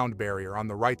the sound barrier on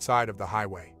the right side of the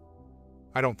highway.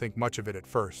 I don't think much of it at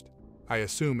first. I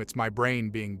assume it's my brain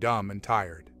being dumb and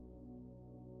tired.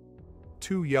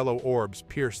 2 yellow orbs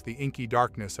pierce the inky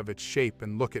darkness of its shape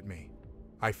and look at me.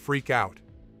 I freak out,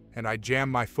 and I jam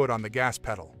my foot on the gas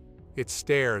pedal. It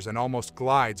stares and almost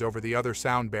glides over the other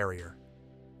sound barrier.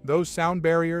 Those sound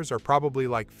barriers are probably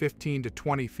like 15 to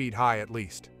 20 feet high at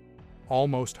least.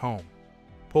 Almost home.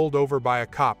 Pulled over by a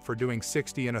cop for doing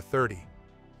 60 and a 30.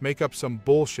 Make up some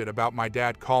bullshit about my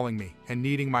dad calling me and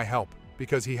needing my help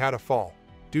because he had a fall.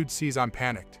 Dude sees I'm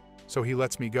panicked, so he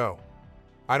lets me go.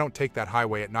 I don't take that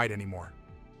highway at night anymore.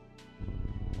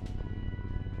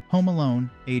 Home alone,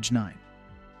 age 9.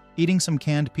 Eating some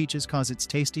canned peaches cause it's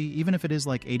tasty even if it is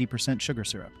like 80% sugar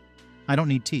syrup. I don't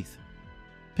need teeth.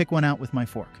 Pick one out with my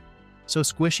fork. So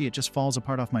squishy it just falls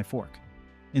apart off my fork.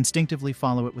 Instinctively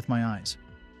follow it with my eyes.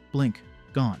 Blink,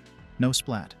 gone, no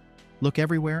splat. Look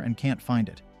everywhere and can't find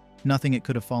it. Nothing it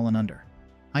could have fallen under.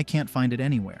 I can't find it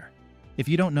anywhere. If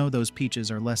you don't know, those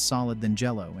peaches are less solid than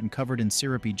Jell-O and covered in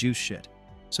syrupy juice shit,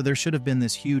 so there should have been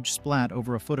this huge splat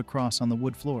over a foot across on the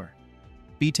wood floor.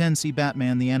 B10 see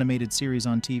Batman the animated series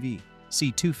on TV.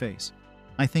 See Two-Face.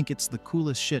 I think it's the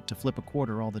coolest shit to flip a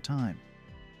quarter all the time.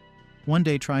 One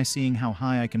day try seeing how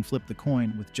high I can flip the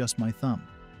coin with just my thumb.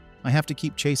 I have to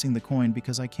keep chasing the coin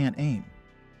because I can't aim.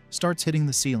 Starts hitting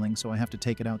the ceiling, so I have to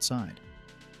take it outside.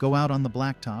 Go out on the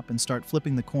blacktop and start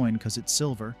flipping the coin because it's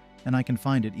silver and I can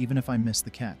find it even if I miss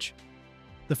the catch.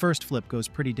 The first flip goes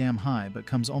pretty damn high but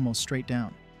comes almost straight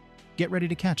down. Get ready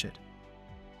to catch it.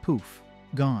 Poof.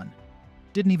 Gone.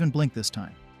 Didn't even blink this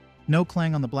time. No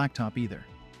clang on the blacktop either.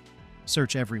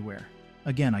 Search everywhere.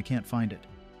 Again, I can't find it.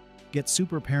 Get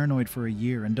super paranoid for a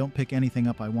year and don't pick anything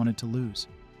up I wanted to lose.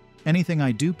 Anything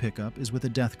I do pick up is with a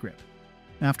death grip.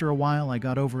 After a while, I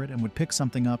got over it and would pick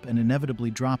something up and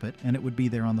inevitably drop it, and it would be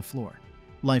there on the floor.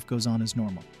 Life goes on as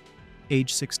normal.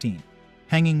 Age 16.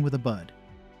 Hanging with a bud.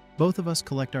 Both of us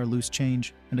collect our loose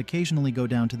change and occasionally go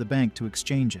down to the bank to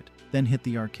exchange it, then hit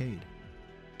the arcade.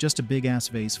 Just a big-ass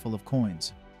vase full of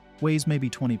coins. Weighs maybe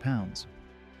 20 pounds.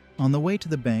 On the way to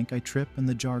the bank, I trip and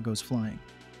the jar goes flying.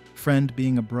 Friend,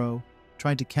 being a bro,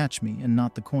 tried to catch me and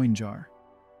not the coin jar.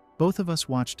 Both of us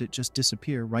watched it just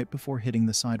disappear right before hitting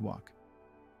the sidewalk.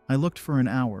 I looked for an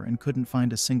hour and couldn't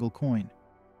find a single coin.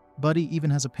 Buddy even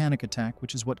has a panic attack,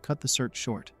 which is what cut the search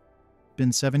short.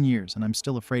 Been 7 years and I'm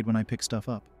still afraid when I pick stuff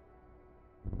up.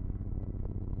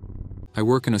 I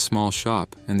work in a small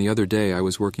shop, and the other day I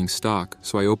was working stock,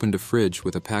 so I opened a fridge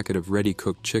with a packet of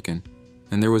ready-cooked chicken,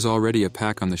 and there was already a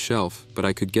pack on the shelf, but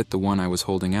I could get the one I was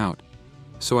holding out.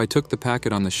 So I took the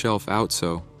packet on the shelf out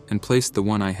and placed the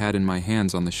one I had in my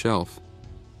hands on the shelf,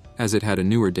 as it had a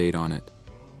newer date on it.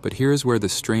 But here's where the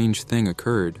strange thing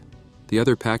occurred. The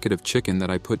other packet of chicken that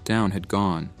I put down had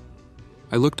gone.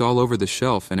 I looked all over the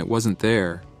shelf and it wasn't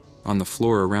there, on the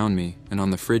floor around me, and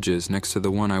on the fridges next to the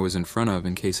one I was in front of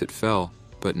in case it fell,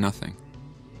 but nothing.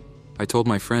 I told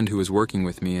my friend who was working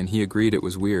with me and he agreed it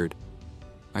was weird.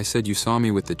 I said, "You saw me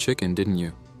with the chicken, didn't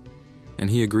you?" And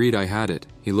he agreed I had it.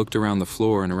 He looked around the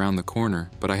floor and around the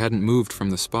corner, but I hadn't moved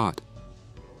from the spot.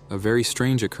 A very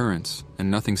strange occurrence,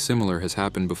 and nothing similar has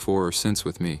happened before or since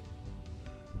with me.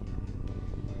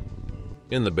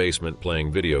 In the basement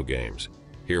playing video games.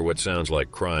 Hear what sounds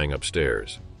like crying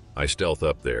upstairs. I stealth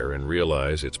up there and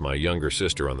realize it's my younger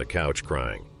sister on the couch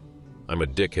crying. I'm a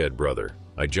dickhead brother.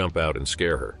 I jump out and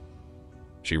scare her.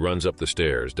 She runs up the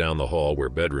stairs, down the hall where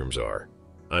bedrooms are.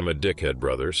 I'm a dickhead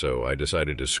brother, so I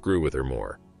decided to screw with her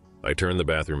more. I turn the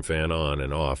bathroom fan on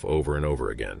and off over and over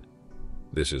again.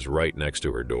 This is right next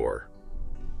to her door.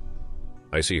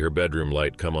 I see her bedroom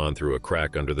light come on through a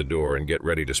crack under the door and get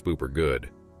ready to spook her good.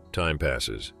 Time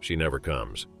passes. She never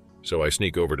comes. So I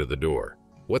sneak over to the door.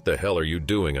 "What the hell are you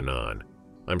doing, Anon?"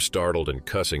 I'm startled and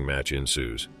cussing match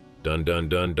ensues.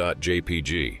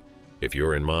 Dun.jpg. If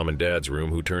you're in mom and dad's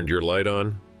room who turned your light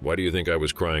on, why do you think I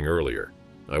was crying earlier?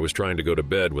 I was trying to go to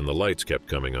bed when the lights kept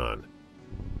coming on.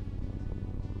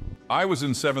 I was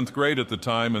in 7th grade at the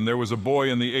time, and there was a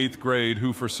boy in the 8th grade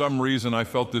who, for some reason, I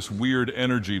felt this weird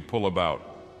energy pull about.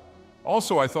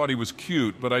 Also, I thought he was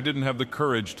cute, but I didn't have the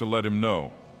courage to let him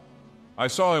know. I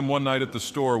saw him one night at the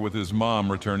store with his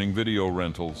mom returning video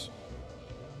rentals.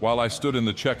 While I stood in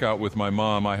the checkout with my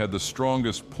mom, I had the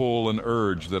strongest pull and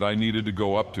urge that I needed to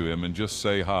go up to him and just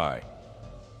say hi.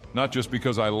 Not just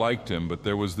because I liked him, but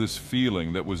there was this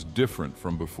feeling that was different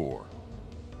from before.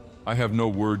 I have no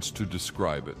words to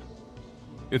describe it.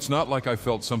 It's not like I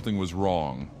felt something was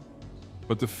wrong,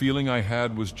 but the feeling I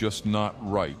had was just not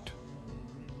right.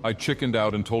 I chickened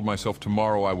out and told myself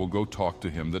tomorrow I will go talk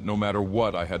to him, that no matter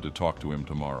what I had to talk to him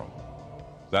tomorrow.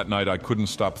 That night I couldn't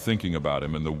stop thinking about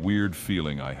him and the weird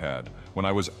feeling I had when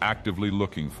I was actively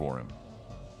looking for him.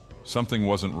 Something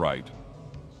wasn't right.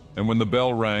 And when the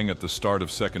bell rang at the start of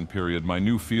second period, my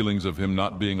new feelings of him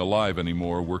not being alive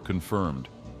anymore were confirmed.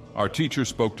 Our teacher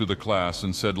spoke to the class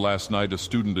and said last night a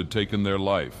student had taken their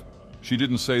life. She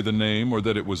didn't say the name or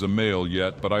that it was a male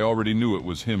yet, but I already knew it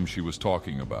was him she was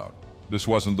talking about. This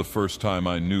wasn't the first time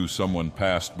I knew someone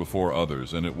passed before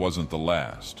others, and it wasn't the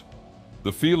last.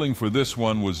 The feeling for this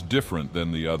one was different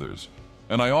than the others,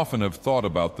 and I often have thought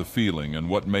about the feeling and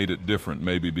what made it different,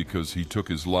 maybe because he took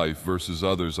his life versus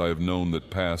others I have known that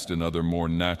passed in other more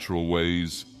natural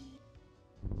ways.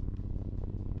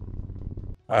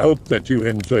 I hope that you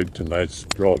enjoyed tonight's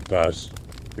broadcast.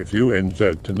 If you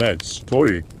enjoyed tonight's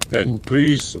story, then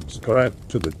please subscribe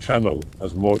to the channel,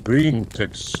 as more green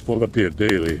texts will appear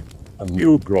daily. A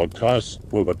new broadcast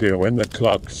will appear when the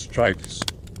clock strikes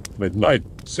midnight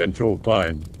Central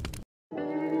Time.